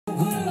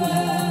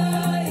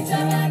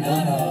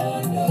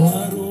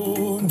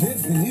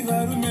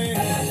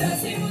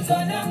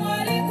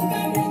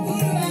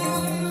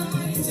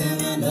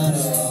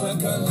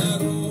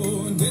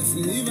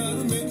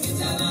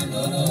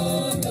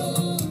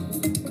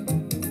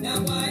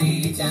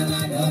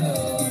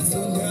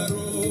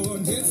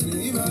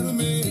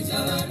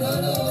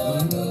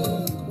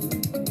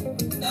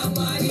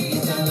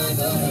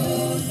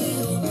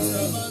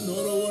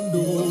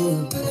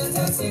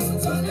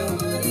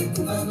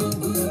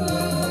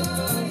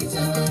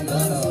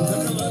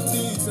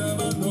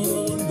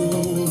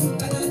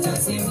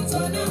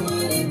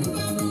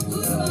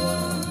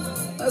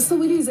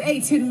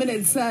18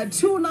 minutes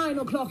to 9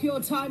 o'clock your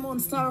time on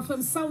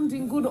Starfm,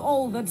 sounding good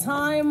all the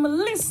time.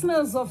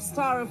 Listeners of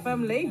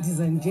Starfm,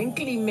 ladies and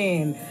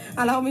gentlemen,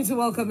 allow me to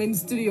welcome in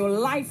studio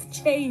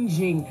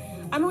Lifechanging.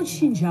 I know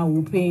Chinja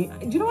Wupe.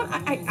 Do you know what?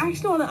 I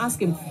actually want to ask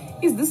him,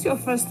 is this your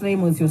first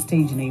name or is your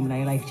stage name,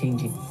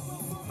 Lifechanging?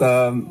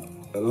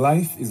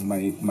 Life is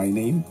my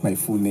name, my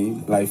full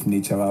name, Life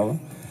Nechavava.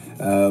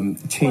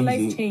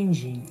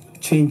 Lifechanging.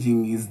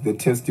 Changing is the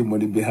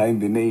testimony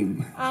behind the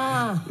name.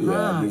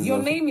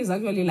 Your name is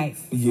actually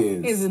Life.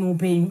 Yes. As in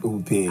Upeng.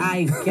 Upeng.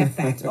 I get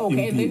that.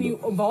 Okay, and then you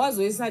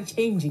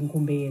changing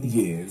kumberi.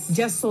 Yes.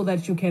 Just so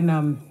that you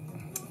can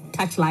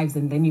touch lives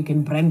and then you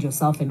can brand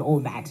yourself and all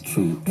that.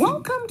 True.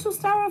 Welcome to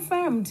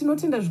Starfm. Star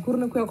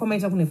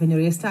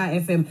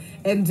FM.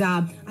 And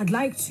I'd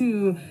like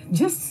to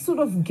just sort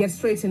of get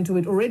straight into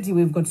it. Already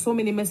we've got so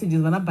many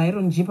messages. Vana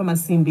Byron Jipa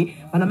Masimbi,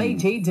 Vana May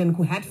Jaden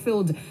ku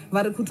Hatfield,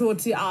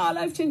 Varakutoti,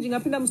 Lifechanging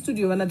up in the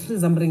studio, Vana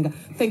Trizambringa.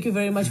 Thank you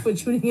very much for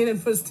tuning in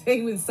and for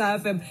staying with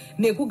Starfm.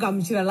 Neku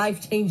Gamchira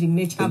Lifechanging,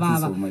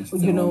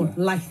 Nechavava. You know,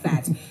 like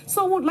that.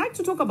 So I would like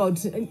to talk about,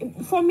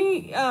 for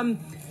me,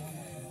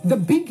 the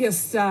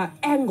biggest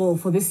angle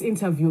for this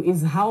interview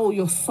is how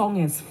your song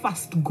has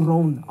fast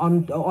grown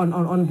on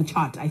the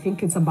chart. I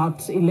think it's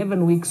about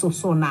 11 weeks or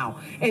so now.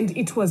 And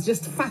it was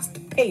just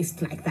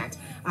fast-paced like that.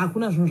 I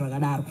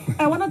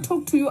want to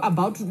talk to you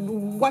about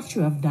what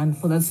you have done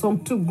for that song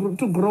to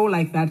grow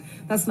like that.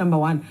 That's number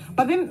one.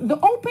 But then the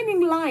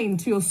opening line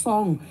to your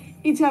song,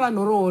 Ichava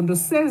Norondo,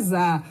 says...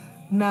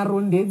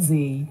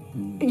 Narondedze,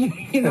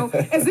 you know,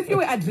 as if you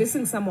were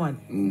addressing someone.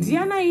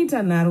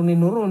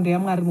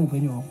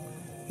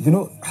 You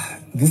know,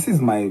 this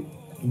is my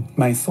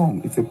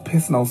song. It's a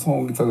personal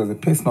song. It's a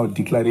personal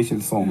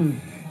declaration song.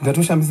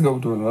 Declare.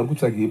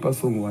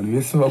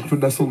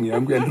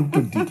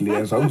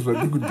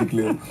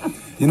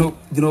 You know,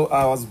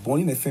 I was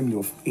born in a family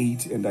of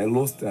 8 and I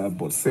lost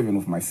about 7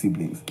 of my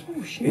siblings.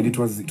 Oh, shit. And it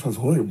was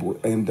horrible.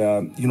 And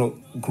you know,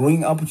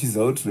 growing up, which is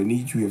out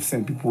you have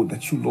seen people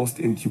that you lost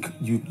and you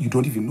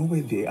don't even know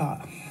where they are.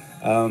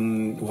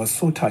 It was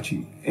so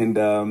touching. And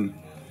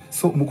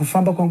so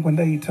mukufamba kwangu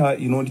ndaita,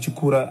 you know,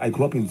 ndichikura, I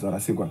grew up in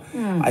Zarasigwa.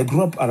 I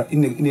grew up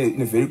in a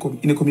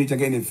community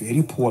again, in a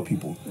very poor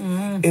people.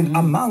 And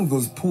among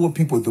those poor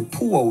people, the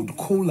poor would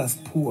call us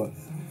poor.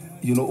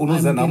 You know,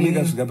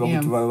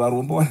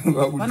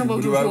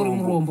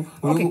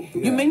 okay,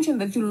 you mentioned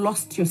that you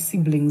lost your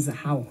siblings.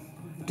 How?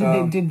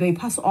 Did they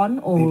pass on?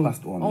 Or they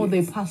passed on. Oh, yes.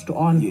 They passed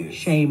on. Yes.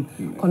 Shame.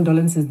 Yes.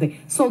 Condolences there.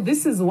 So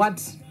this is what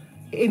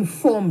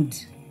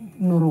informed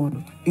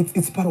Norondo.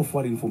 It's part of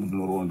what informed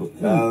Norondo.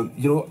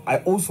 You know, I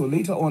also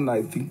later on,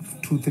 I think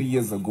 2-3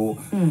 years ago,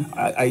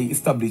 I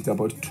established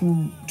about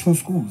two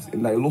schools,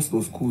 and I lost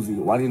those schools.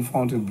 One in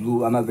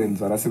Fontainebleau, another in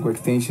Zaraseko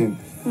Extension.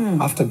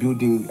 After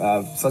building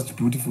such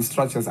beautiful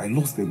structures, I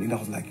lost them, and I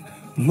was like,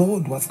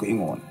 Lord, what's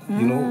going on?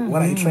 You know,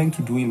 what are you trying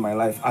to do in my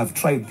life? I've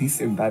tried this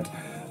and that,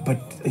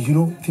 but you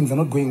know, things are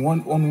not going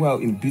on well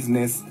in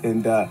business,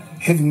 and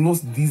having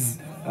lost these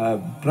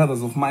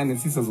brothers of mine and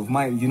sisters of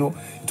mine, you know,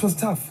 it was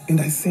tough.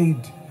 And I said,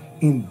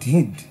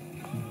 indeed,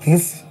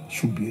 this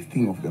should be a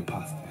thing of the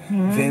past.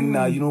 Then,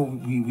 you know,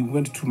 we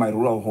went to my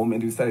rural home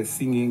and we started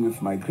singing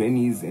with my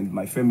grannies and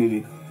my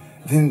family.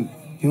 Then,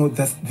 you know,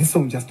 this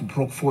song just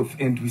broke forth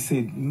and we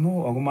said,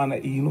 no,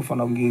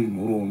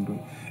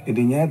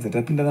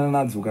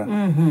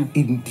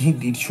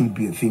 indeed, it should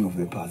be a thing of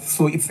the past.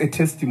 So it's a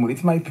testimony.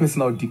 It's my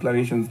personal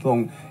declaration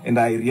song, and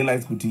I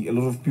realized a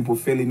lot of people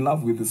fell in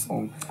love with the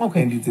song.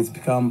 Okay. And it has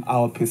become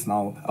our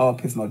personal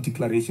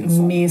declaration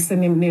song. We see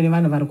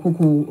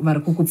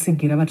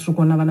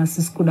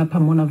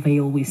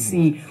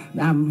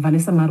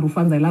Vanessa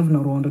Marufan's I Love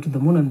Norondo, To the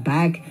Moon and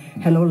Back,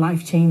 Hello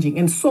Lifechanging,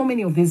 and so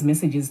many of these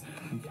messages.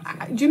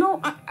 Do you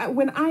know,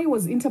 when I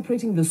was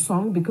interpreting the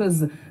song,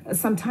 because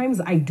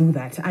sometimes I do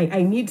that,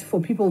 I need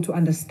for people to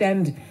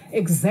understand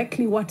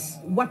exactly what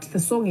the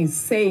song is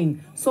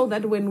saying, so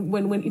that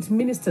when it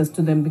ministers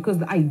to them, because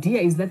the idea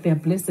is that they are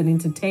blessed and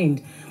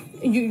entertained.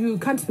 You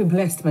can't be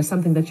blessed by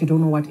something that you don't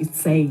know what it's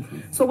saying.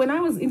 So when I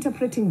was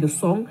interpreting the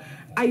song,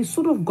 I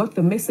sort of got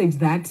the message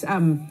that,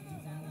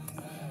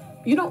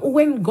 you know,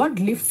 when God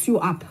lifts you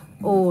up,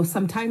 or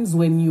sometimes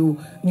when you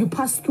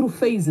pass through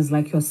phases,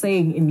 like you're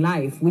saying in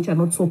life, which are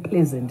not so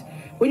pleasant,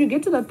 when you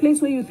get to that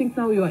place where you think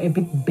now you are a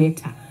bit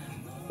better,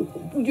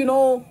 you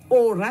know,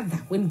 or rather,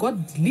 when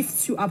God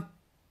lifts you up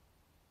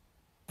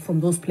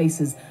from those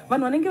places, so for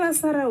me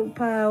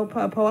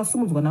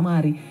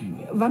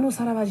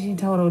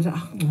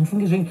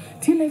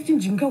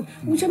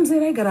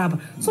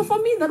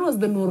that was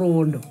the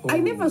Norondo. I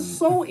never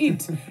saw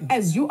it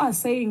as you are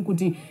saying,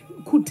 Kuti,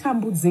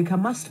 kutambudzika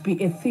must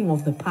be a thing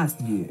of the past.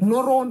 Yes.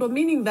 Norondo,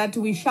 meaning that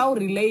we shall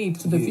relate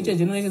to the future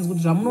generations. So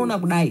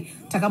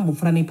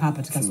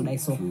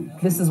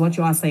this is what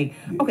you are saying.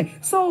 Yes. Okay,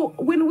 so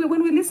when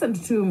we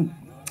listened to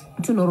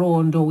to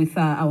Norondo with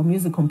our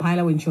music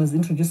compiler when she was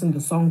introducing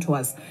the song to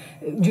us.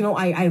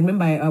 I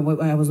remember I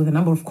was with a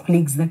number of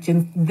colleagues that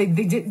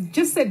they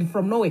just said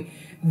from nowhere,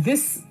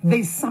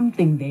 there's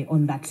something there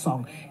on that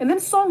song. And then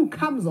song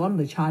comes on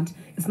the chart.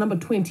 It's number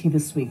 20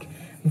 this week.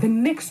 The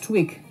next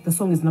week, the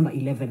song is number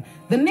 11.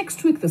 The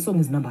next week, the song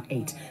is number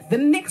 8. The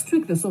next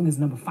week, the song is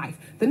number 5.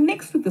 The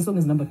next week, the song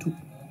is number 2.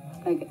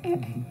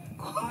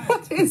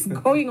 What is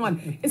going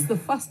on? It's the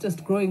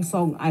fastest growing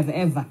song I've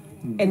ever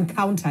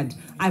encountered.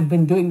 I've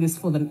been doing this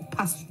for the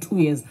past 2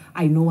 years.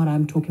 I know what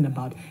I'm talking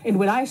about. And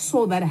when I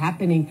saw that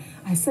happening,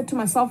 I said to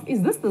myself,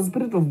 is this the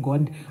Spirit of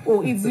God?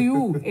 Or it's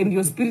you and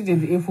your spirit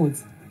and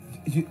efforts?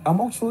 I'm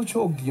also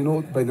shocked,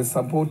 by the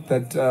support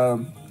that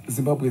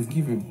Zimbabwe has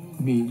given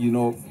me.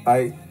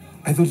 I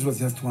thought it was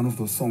just one of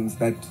those songs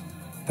that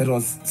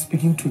was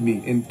speaking to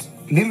me. And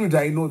little did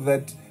I know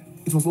that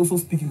it was also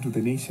speaking to the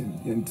nation.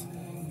 And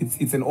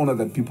it's an honor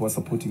that people are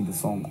supporting the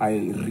song.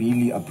 I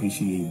really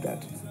appreciate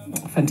that.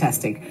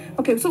 Fantastic.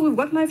 Okay, so we've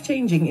got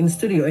Lifechanging in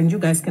studio, and you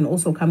guys can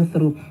also come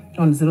through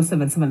on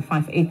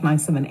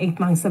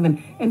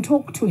 0775897897 and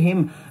talk to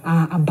him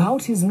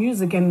about his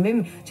music, and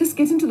then just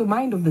get into the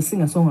mind of the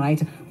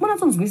singer-songwriter.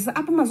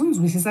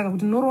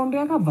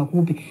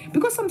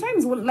 Because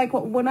sometimes, like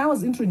when I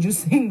was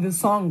introducing the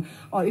song,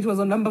 it was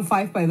on number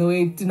 5, by the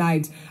way,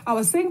 tonight, I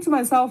was saying to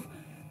myself,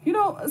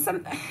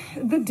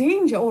 the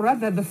danger, or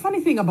rather the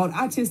funny thing about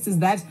artists is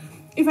that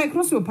if I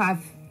cross your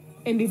path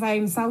and if I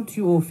insult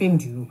you or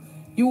offend you,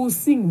 you will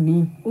sing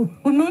me.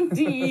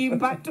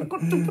 But to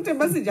put a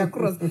message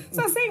across.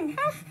 So I'm saying,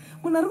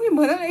 but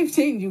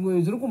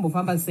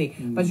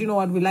you know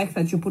what, we like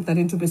that you put that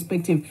into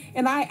perspective.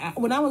 And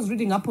when I was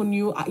reading up on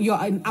you, you're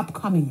an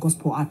upcoming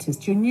gospel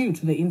artist. You're new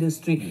to the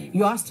industry.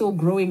 You are still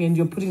growing and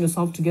you're putting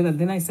yourself together.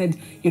 Then I said,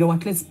 you know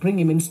what, let's bring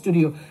him in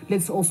studio.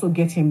 Let's also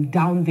get him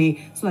down there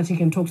so that he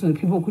can talk to the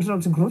people.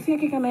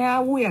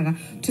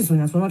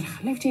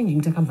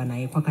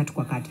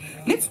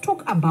 Let's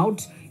talk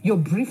about your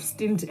brief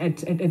stint at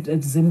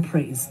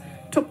Zimpraise.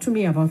 Talk to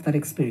me about that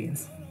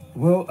experience.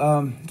 Well,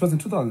 it was in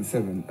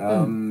 2007.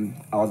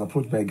 I was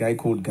approached by a guy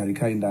called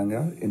Garika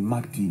Indanga and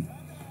Mark D.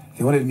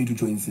 They wanted me to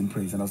join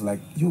Zimpraise, and I was like,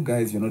 you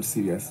guys, you're not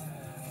serious.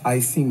 I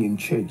sing in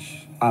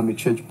church. I'm a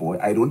church boy.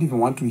 I don't even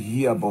want to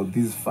hear about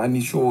these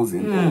funny shows.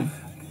 And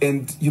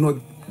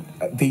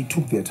they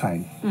took their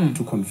time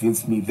to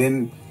convince me.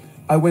 Then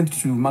I went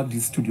to Mark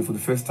D's studio for the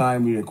first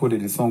time. We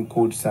recorded a song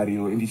called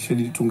Sario, and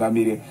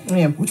Tungamire,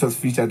 which was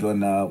featured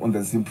on the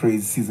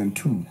Zimpraise season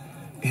 2.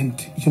 And,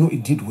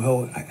 it did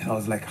well. And I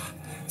was like,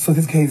 so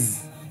these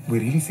guys were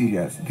really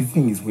serious. This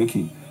thing is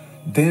working.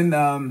 Then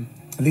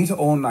later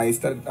on, I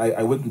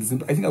worked with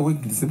Zimpraise. I think I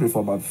worked with Zimpraise for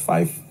about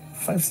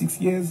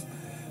 5-6 years.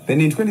 Then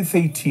in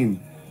 2013,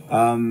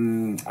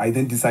 I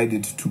then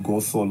decided to go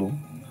solo.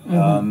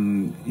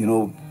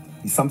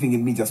 Something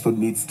in me just told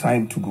me it's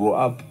time to grow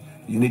up.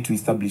 You need to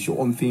establish your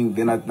own thing.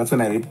 Then that's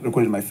when I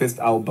recorded my first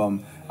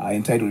album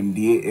entitled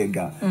Ndiye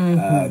Ega.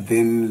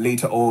 Then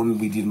later on,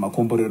 we did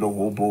Makomborero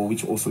Hobo,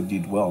 which also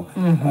did well.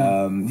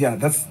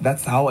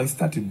 That's how I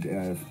started.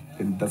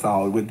 And that's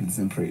how I worked with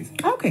Zimpraise.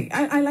 Okay,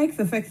 I like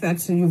the fact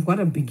that you've got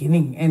a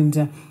beginning.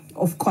 And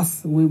of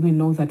course, we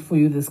know that for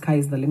you, the sky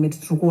is the limit.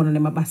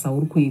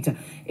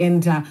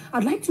 And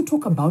I'd like to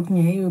talk about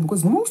Nyayo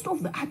because most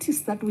of the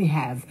artists that we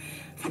have,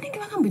 and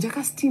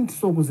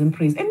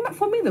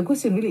for me, the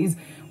question really is,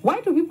 why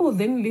do people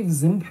then leave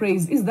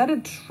Zimpraise? Is that a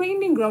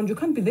training ground? You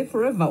can't be there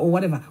forever or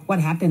whatever.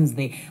 What happens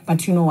there?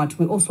 But you know what?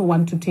 We also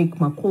want to take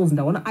my calls.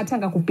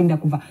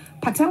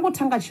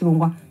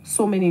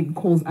 So many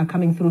calls are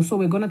coming through. So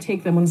we're going to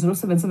take them on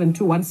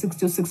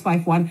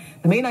 0772162651.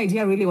 The main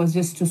idea really was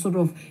just to sort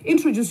of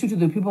introduce you to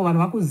the people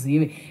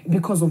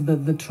because of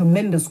the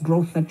tremendous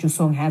growth that your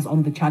song has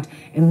on the chart.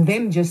 And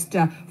then just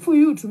for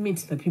you to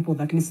meet the people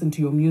that listen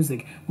to your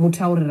music.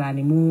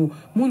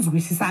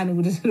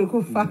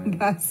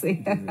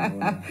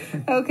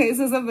 Okay,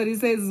 so somebody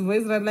says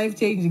voice run life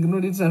changing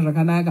nodita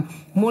zvakanaka.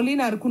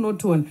 Molina ari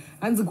kunoton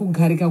anzi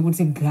kugarika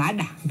kuti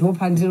gada ndo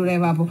pandiro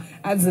ipapo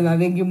anzi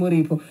vavengi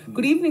muripo.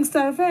 Good evening,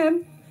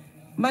 Starfm.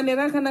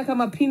 Manera kanaka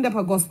mapinda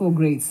pa Gospel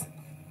Grace.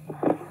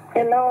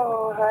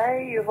 Hello,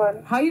 hi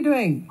Yvonne. How are you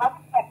doing?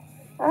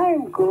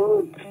 I'm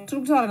good.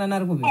 Tiri kutaura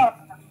nani kupi?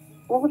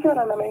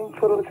 Ukutaura na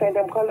maimfurusa and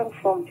I'm calling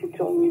from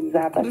Chitown,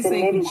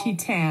 Zimbabwe.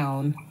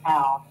 Town.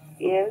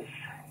 Yes.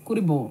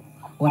 Kuribo.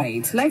 All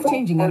right.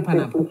 Lifechanging ari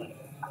panapo.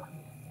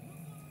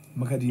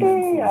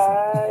 Makanyanya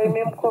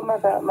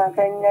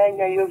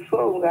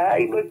yosonga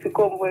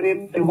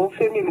inotikomborera the whole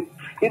family.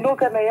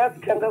 Kana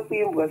yakutanga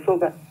kuimbwa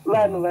soka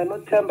vanhu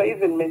vanotamba,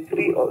 even my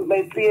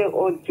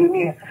 3-year-old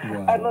junior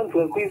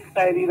anonzwa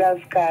kuisarira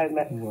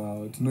asikana.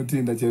 Wow,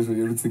 tinotenda chaizvo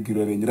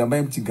yerutsigiro renyu.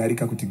 Rambai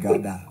muchigarika kuti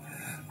gada.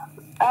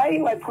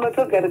 Aiwa,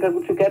 tinotogarika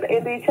kuti gada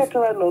ende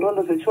ichatova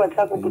nhoroondo zvechiwa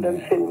takubuda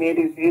St.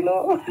 Mary's,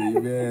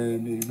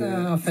 Amen.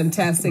 Oh,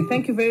 fantastic.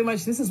 Thank you very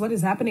much. This is what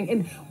is happening.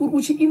 And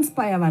would you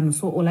inspire one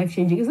so or life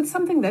changing? Is it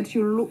something that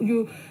you were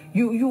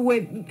you're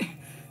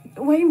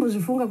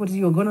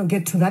going to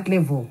get to that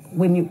level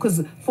when you,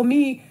 because for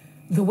me,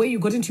 the way you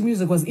got into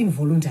music was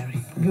involuntary.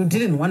 You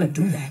didn't want to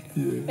do that.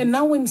 Yeah. And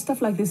now when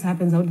stuff like this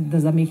happens, how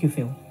does that make you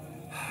feel?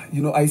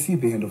 I see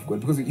the hand of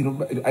God. Because,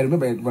 I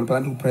remember when I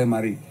went to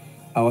primary,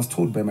 I was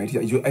told by my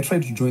teacher, I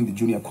tried to join the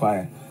junior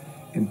choir.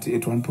 And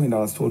at one point I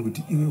was told,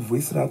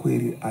 voice so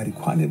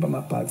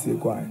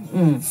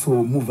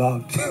move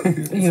out.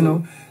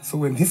 So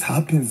when this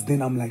happens,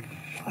 then I'm like,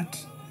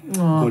 what?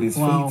 God is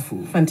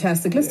faithful.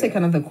 Fantastic. Let's take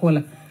another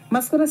caller.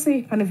 Maskora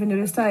say,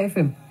 Panefenere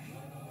Starfm.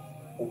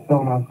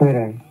 So my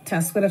parents.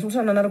 Taskora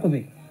Susana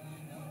Narakobi.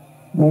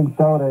 Make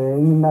sure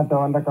not the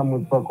one that comes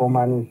with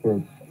Pocomani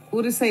said.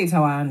 Uri say it,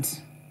 our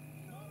aunt.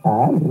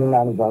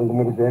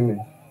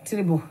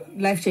 Terrible.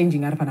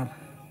 Life-changing, Arpanap.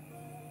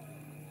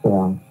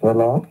 Yeah.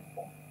 Hello?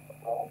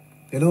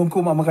 Hello,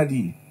 Mkoma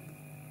Makadi.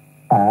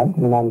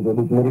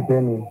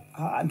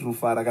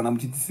 Ndinofara kana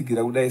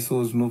muchitisikira kudai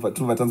so zvinobva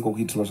tinovatanzwa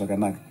kuitirwa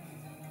zvakanaka.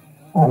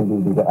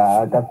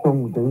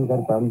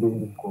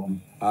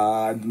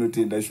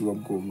 Ndinotenda shuwa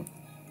Mkoma.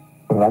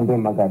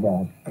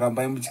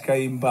 Rambai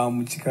muchikaimba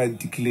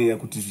muchikadeclare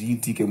kuti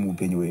zviitike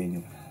muupenyu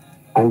hwenyu.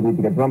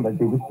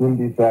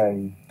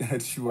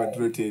 Sure,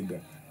 ndinotenda.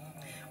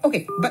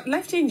 Okay, but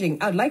life-changing,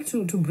 I'd like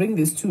to bring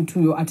this to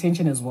your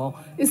attention as well.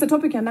 It's a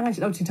topic on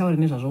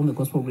the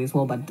gospel grace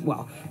well, but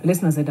well, the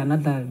listeners had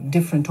another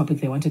different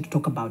topic they wanted to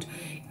talk about.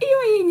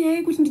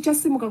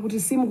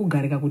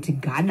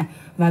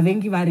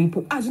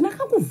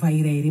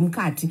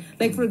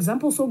 Like for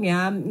example, song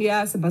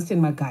ya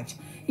Sebastian Magachi.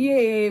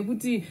 Yeah,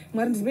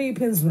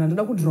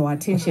 draw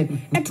attention.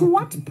 At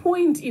what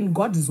point in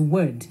God's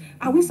word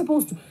are we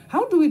supposed to,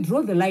 how do we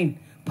draw the line?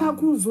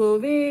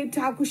 Pakuzove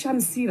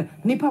takushamsira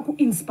nepaku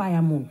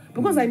inspire munhu,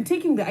 because I'm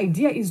taking the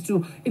idea is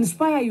to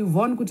inspire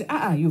Yvonne kuti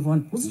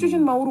Yvonne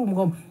situation mauru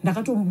mngom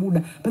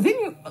ndakatombuda, but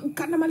then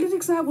kana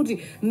lyrics akuti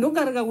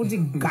ndokareka kuti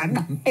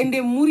gada and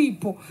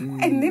muripo,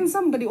 and then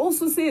somebody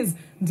also says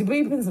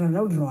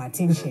ndipeipenzera draw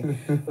attention.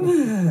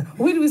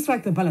 Where do we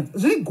strike the balance?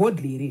 It's really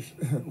godly.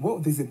 Well,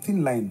 there's a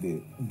thin line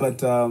there,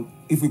 but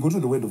if we go to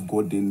the word of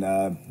God in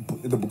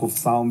the book of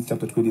Psalms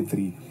chapter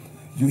 23,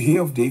 you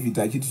hear of David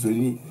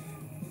achiti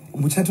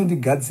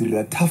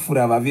muchatondigadzirira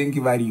tafura vavengi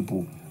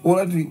varipo.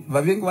 Orati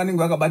vavengi vanenge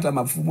vakabata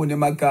mapfumo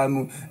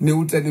nemakanu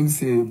neuta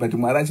nemuseve, but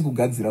Mwari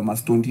achikugadzira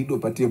mastondido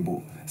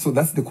patable. So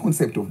that's the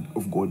concept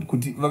of God.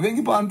 Kuti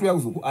vavengi pavanotouya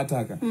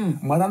kuzokuataka,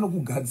 Mwari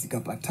anokugadzika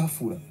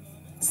patafura.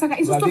 Saka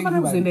isu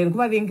tofana kuzoenda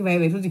kuvavengi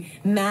vaive toti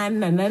na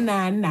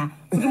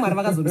kuti Mwari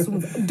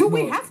vakazotisumudza. Do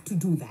we have to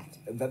do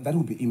that? That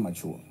would be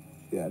immature.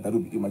 Yeah, that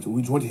would be immature.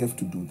 We don't have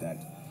to do that.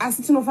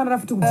 Asi tinofanira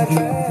futi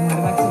kudzivirira.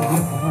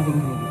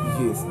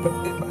 Yes, but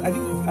I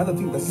think the other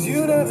thing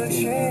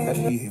that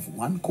we have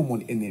one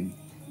common enemy.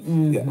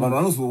 Yeah, vanhu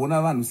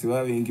vanozoona vanhu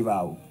sevavengi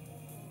vavo.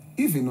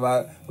 Even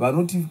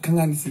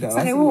vanotikanganisira.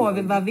 Saka iwo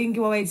vavengi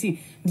wavaiti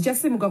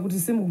ndichasimuka kuti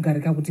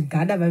simukugarika kuti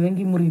gada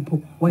vavengi muripo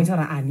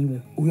waitaura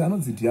aniwe. Uyo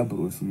anonzi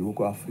Diablos uyo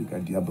kuAfrica,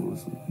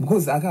 Diablos.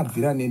 Because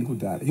akabvira neni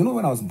kudhara. You know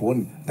when I was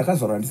born,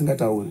 ndakazvarwa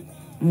ndisingatauri.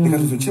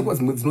 Ndikatozochekwa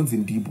dzimwe dzinonzi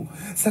ndipo.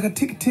 Saka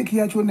teki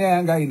yacho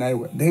neyanga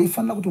inayo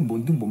ndaifanira kuti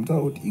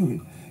ndimbomutaura kuti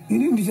iwe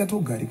ini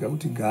ndichatogarika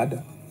kuti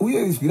gada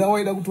uye zvira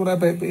waida kutora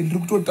ndiri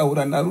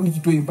kutotaura naro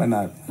ndichitoimba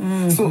naro.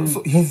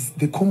 So he's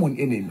the common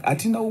enemy.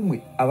 Atina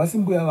umwe avasi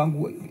mbuya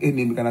vangu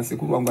enemy kana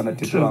sekuru vangu kana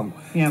tete vangu.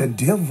 The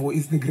devil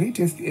is the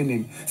greatest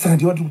enemy. Saka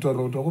ndiwa tiri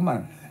kutaura kuti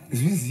wakomana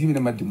zvizivi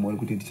nemadhimoni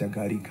kuti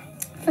ndichagarika.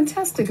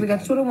 Fantastic.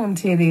 Rikatora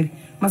mumuteereri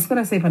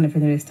masikora sei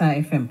Panefenere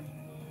Starfm.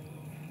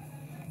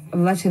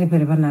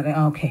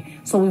 Okay,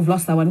 so we've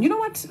lost that one. You know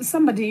what?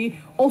 Somebody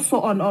also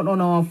on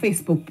our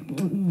Facebook,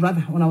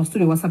 rather on our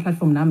studio WhatsApp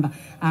platform number.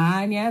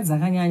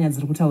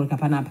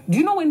 Do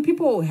you know when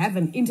people have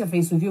an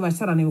interface with you?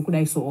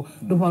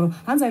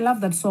 Hans, I love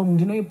that song.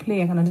 Do you know you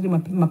play? I can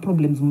tell my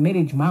problems,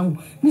 marriage, mangu.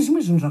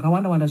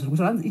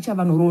 Each have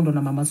an orondo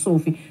na Mama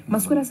Sophie.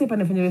 Masquera say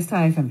Panefenere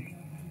Starfm.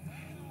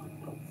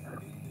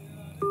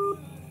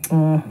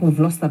 Oh, we've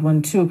lost that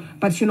one too.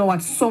 But you know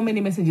what? So many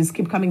messages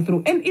keep coming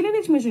through. And in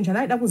any mention,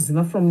 that was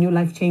Ziva from New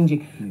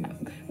Lifechanging.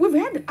 We've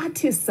had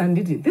artists, and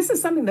this is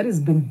something that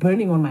has been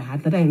burning on my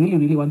heart that I really,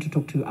 really want to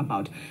talk to you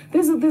about.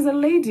 There's a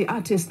lady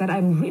artist that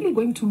I'm really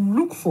going to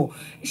look for.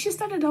 She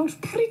started out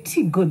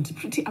pretty good,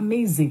 pretty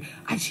amazing.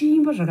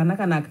 Achiimba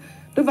zvakanaka.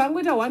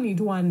 Ndovangweta one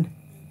hit one.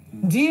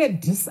 Dear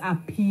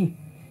disappear.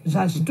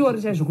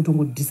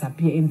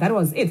 Disappear. And that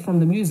was it from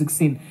the music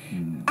scene.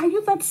 Are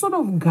you that sort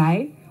of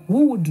guy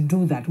who would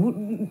do that?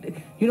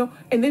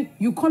 And then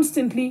you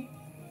constantly,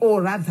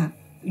 or rather,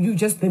 you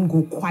just then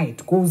go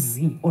quiet, go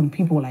Z on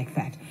people like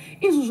that.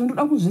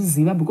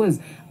 Because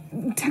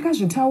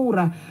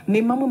takazvitaura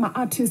nemamwe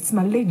ma-artists,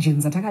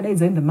 ma-legends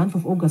atakadaidza in the month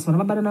of August,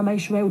 vanababana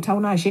namaishuva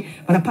eutaunashe,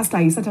 vanapastor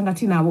aisa tanga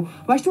tinavo,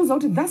 vachitiudza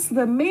kuti that's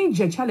the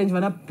major challenge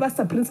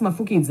vanapastor Prince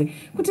Mafukidze,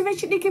 kuti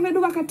vechidiki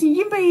vedu vakati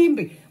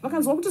yimbe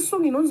vakanzwa kuti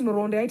song inonzi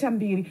Norondo yaita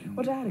mbiri,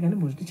 oti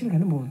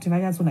reganimboti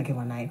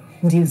vanyatsonakirwa nayo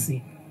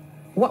ndizi.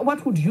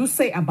 What would you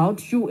say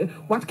about you?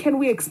 What can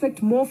we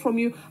expect more from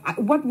you?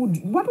 What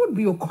would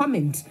be your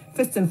comment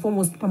first and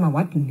foremost? Pama,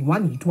 what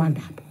one hit one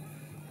up?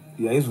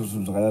 yeah, it's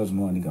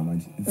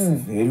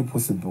very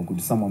possible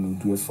could someone will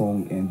do a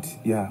song and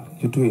yeah,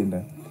 you're doing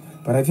that.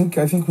 But I think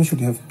we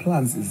should have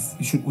plans.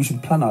 We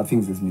should plan our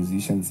things as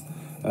musicians.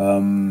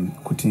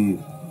 Kuti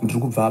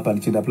ndikubva apa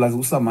ndichenda plus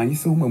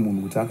usamhanyise umwe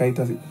munhu kuti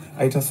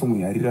aita song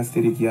yarira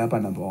stereki yapa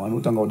number 1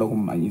 utanga uda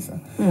kumhanyisa.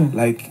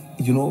 Like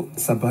you know,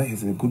 Sabah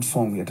has a good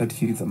song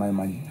yatatichiridza mai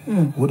manje.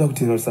 Woda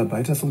kuti Sabah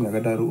aita song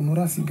yakadaro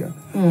unorasika.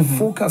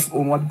 Focus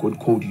on what God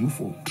called you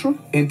for. True.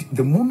 And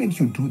the moment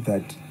you do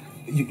that,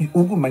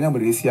 ukumhanya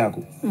muresi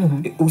yako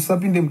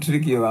usapinde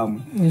mutireki yevamwe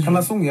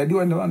kana song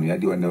yadiwa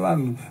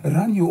nevanhu,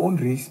 run your own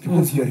race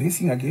because you're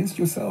racing against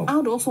yourself. I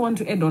would also want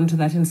to add on to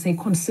that and say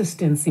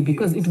consistency,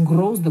 because it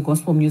grows the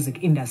gospel music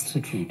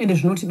industry. And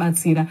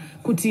zvinotibatsira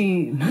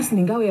kuti nhasi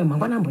ndingauya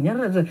mangwana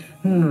ambonyarara.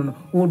 No.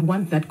 We would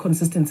want that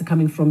consistency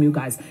coming from you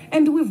guys.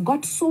 And we've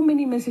got so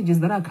many messages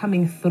that are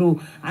coming through.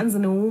 Hanzi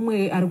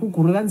neumwe ari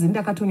kuguru vanzi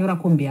ndakatonyora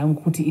kombe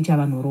yangu kuti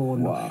ichava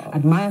nhoroondo.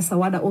 Admire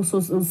Sawada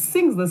also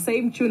sings the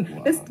same tune.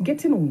 Let's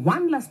get in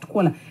one last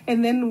caller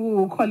and then we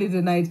will call it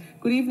a night.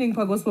 Good evening,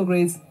 Pa Gospel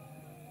Grace.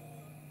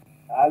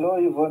 Hello,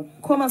 Yvonne.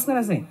 Koma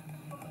swera sei?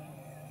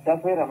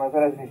 Tafera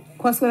masara sei.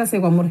 Kwaswera sei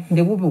kwamuri?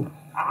 Ndekupi?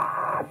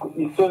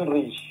 Stone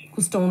Ridge.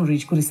 Ku Stone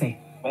Ridge kuri sei?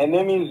 My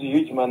name is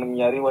Hugeman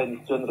Mnyariwa in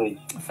Stone Ridge.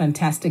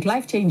 Fantastic.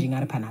 Life-changing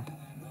ari panapa.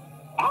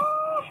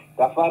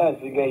 Tafara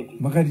zingaiti.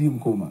 Makadi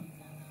mkoma.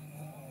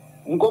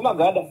 Mkoma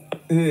gada.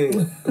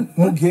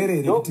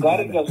 Mugerere. Yo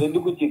gari ngazvendi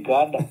kuti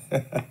gada.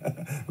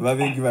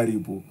 Vavengi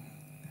varipo.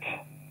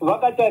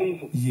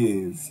 Vakatarisa.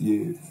 Yes.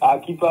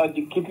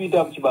 Keep it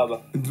up chibaba.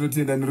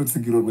 Ndinotenda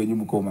nerutsigiro rwenyu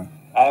mukoma.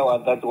 Aiwa,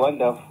 that's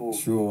wonderful.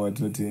 Sure,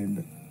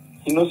 tinotenda.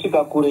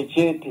 Tinosvika kure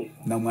chete.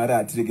 Namwari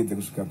atiregedze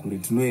kusvika kure.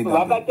 Tinoenda.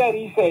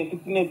 Vakatarisa isi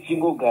tine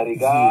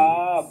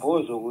tingogarika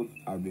bhozo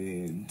kuti.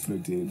 Amen.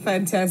 Tinotenda.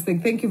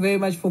 Fantastic. Thank you very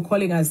much for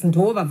calling us.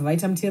 Ndova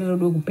vaita muteerero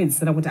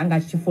wekupedzisira kuti anga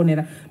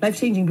achifonera. Life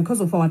changing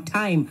because of our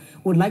time.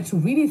 Would like to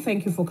really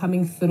thank you for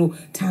coming through.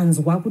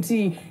 Tanzwa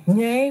kuti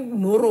nyaya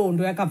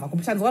nhoroondo yakabva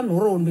kutanzwa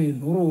nhoroondo,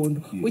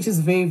 which is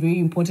very, very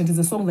important. It's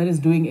a song that is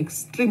doing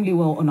extremely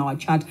well on our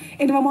chart.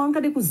 And vamwe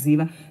vangade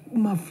kuziva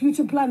my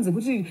future plans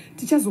kuti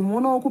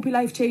tichazomuonawo kupi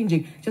life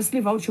changing. Just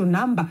leave out your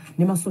number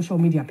nema social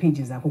media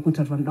pages ako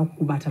kuti vanoda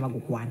kukubata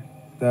vagokuwana.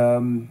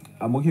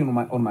 I'm working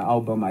on my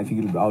album. I think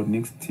it'll be out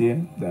next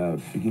year, the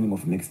beginning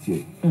of next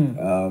year.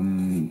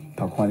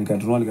 Pakwanika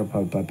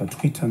pa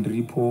Twitter and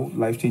Repo,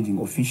 Life Changing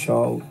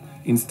Official,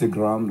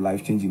 Instagram,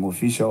 Life Changing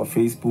Official,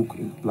 Facebook,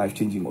 Life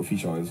Changing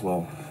Official as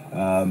well.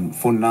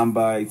 Phone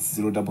number, it's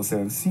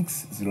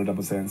 0776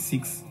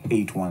 0776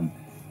 81.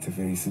 It's a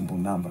very simple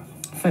number.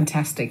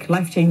 Fantastic.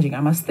 Life-changing.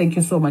 I must thank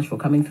you so much for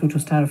coming through to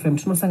Starfm.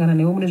 Tinosangana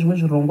newe mune zvimwe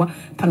zvirongwa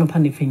pano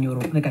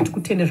panefenyuro. Rega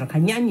tikutende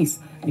zvakanyanyisa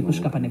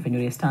nekusvika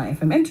panefenyuro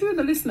yeStarfm. And to you,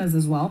 the listeners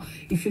as well,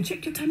 if you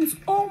check your time, it's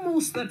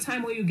almost the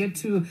time where you get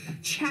to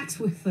chat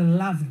with the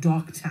love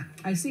doctor.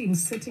 I see him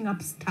setting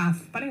up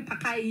stuff. Pane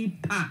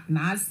pakaipa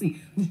nasi.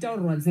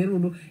 Muchitaurwa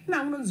dzerudo.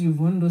 Ina unonzi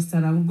Yvonne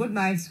Dostara. Good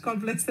night.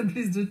 God bless and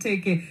please do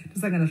take care.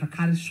 Tisangana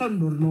zvakare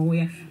shondo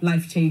rinouya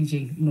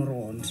life-changing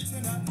norond.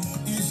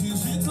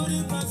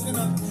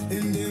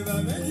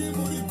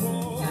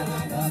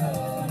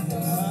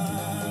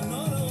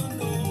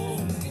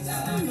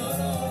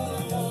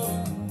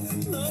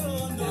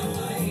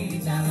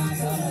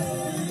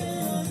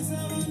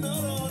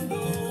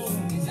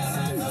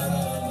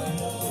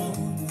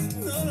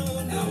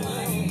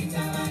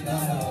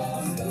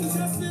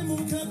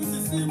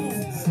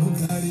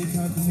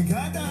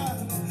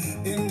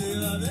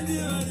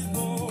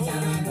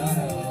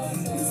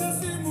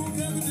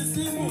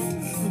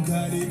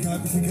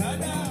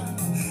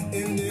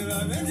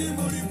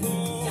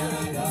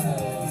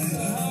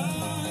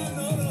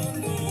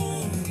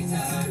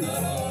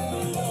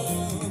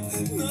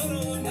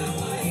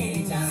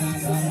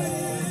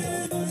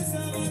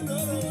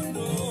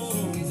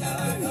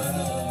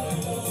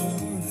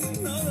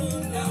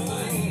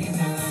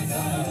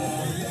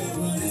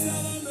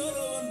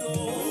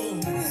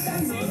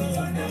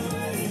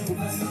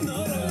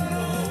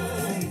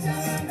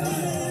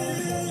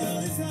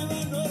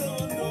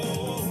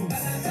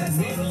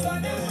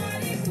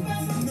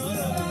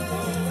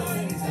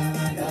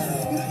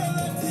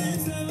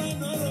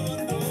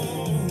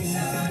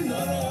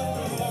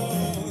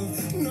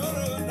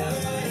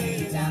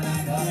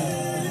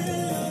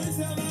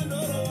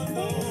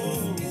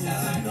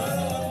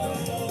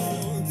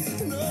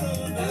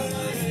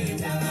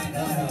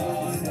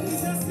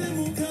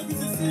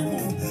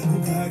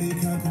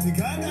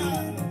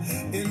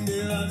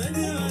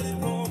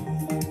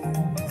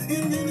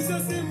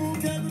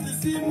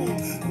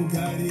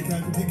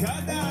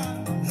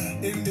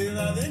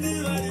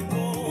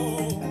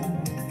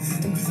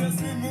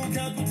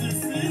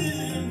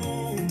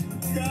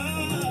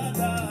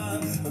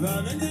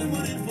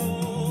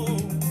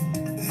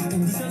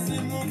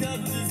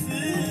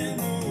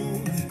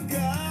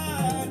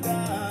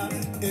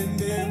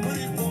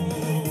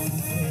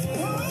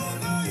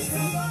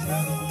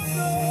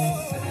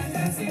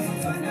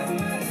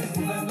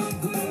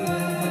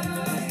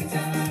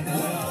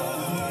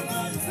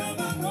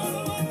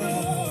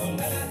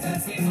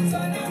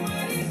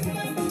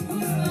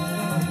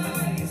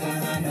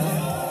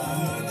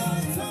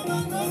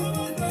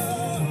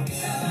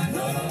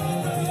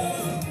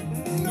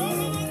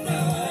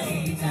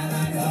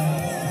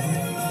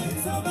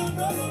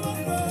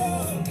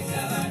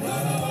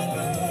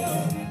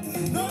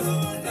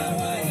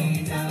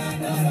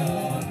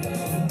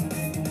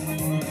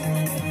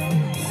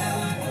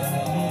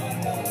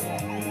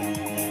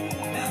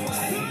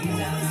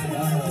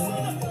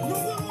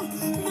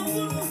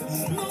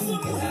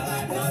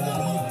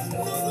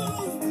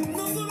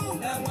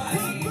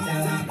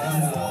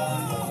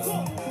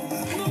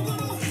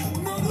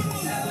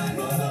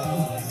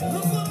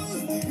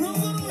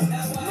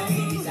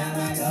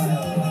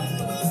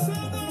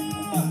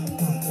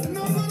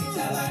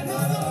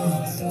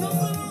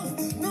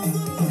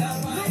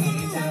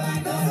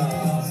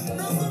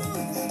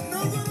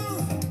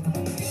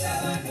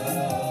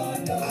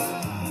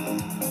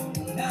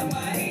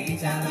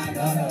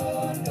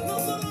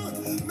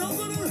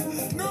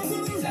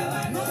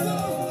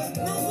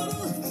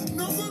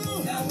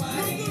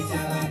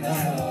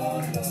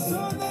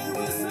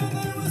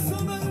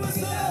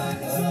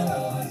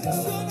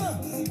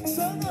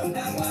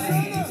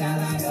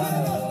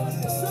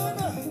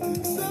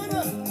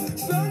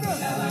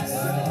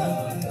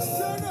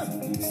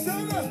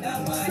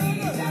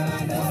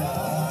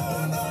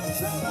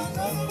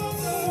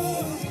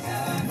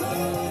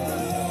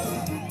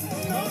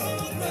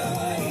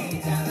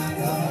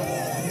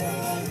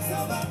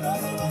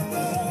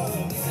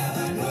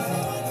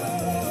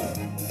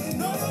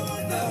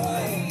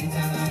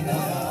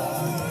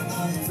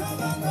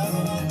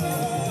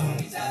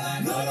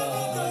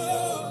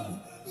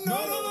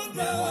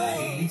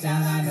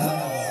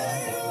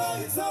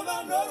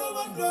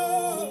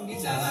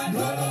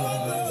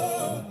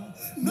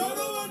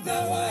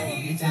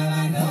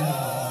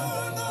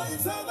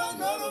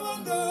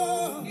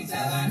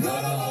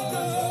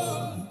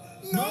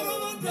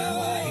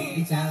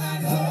 It's